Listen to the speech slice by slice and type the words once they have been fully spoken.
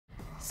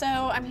So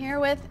I'm here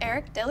with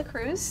Eric de la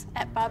Cruz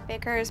at Bob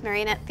Baker's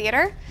Marionette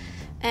Theater,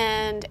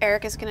 and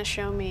Eric is going to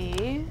show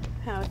me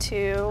how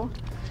to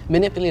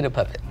manipulate a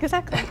puppet.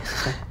 Exactly.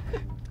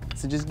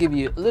 So just give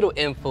you a little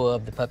info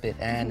of the puppet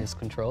and its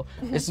control.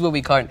 This is what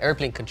we call an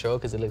airplane control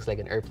because it looks like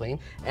an airplane.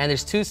 And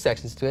there's two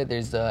sections to it.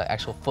 There's the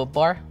actual foot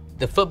bar.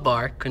 The foot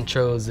bar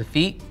controls the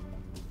feet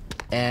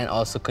and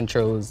also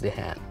controls the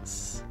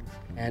hands.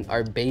 And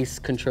our base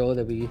control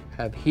that we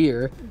have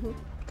here,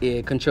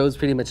 it controls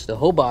pretty much the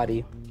whole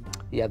body.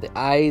 You have the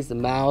eyes, the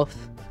mouth,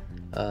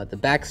 the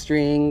back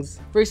strings.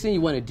 First thing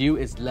you want to do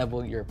is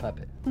level your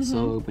puppet.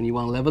 So when you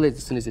want to level it,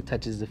 as soon as it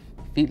touches the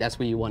feet, that's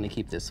where you want to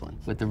keep this one.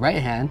 With the right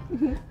hand,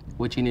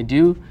 what you're gonna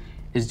do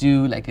is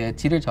do like a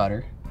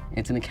teeter-totter.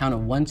 It's an count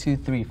of 1, 2,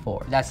 3,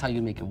 4. That's how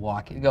you make it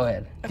walk. Go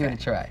ahead, give it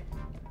a try.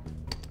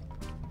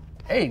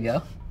 There you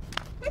go.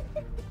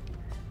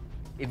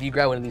 If you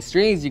grab one of these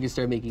strings, you can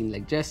start making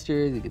like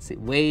gestures. You can say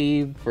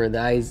wave for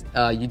the eyes.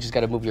 You just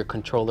gotta move your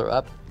controller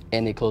up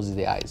and it closes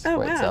the eyes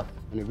for itself.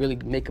 And to really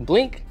make them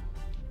blink,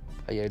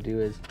 all you gotta do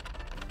is...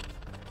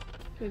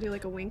 Can you do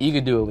like a wink? You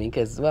could do a wink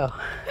as well.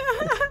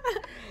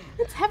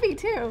 It's heavy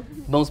too.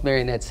 Most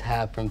marionettes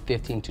have from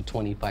 15 to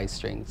 25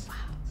 strings. Wow.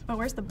 Oh,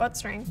 where's the butt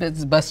string?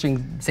 That's the butt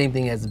string, same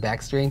thing as the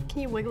back string.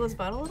 Can you wiggle his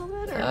butt a little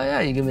bit? Or? Oh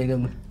yeah, you can make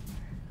them.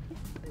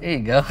 There you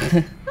go.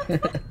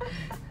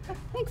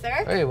 Thanks,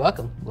 Eric. Oh, you're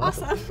welcome.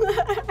 Awesome.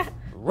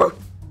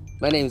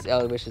 My name is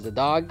Ellen, which is a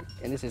dog,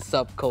 and this is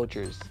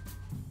SubCultures.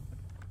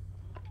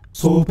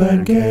 Soul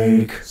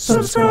Pancake,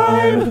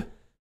 subscribe!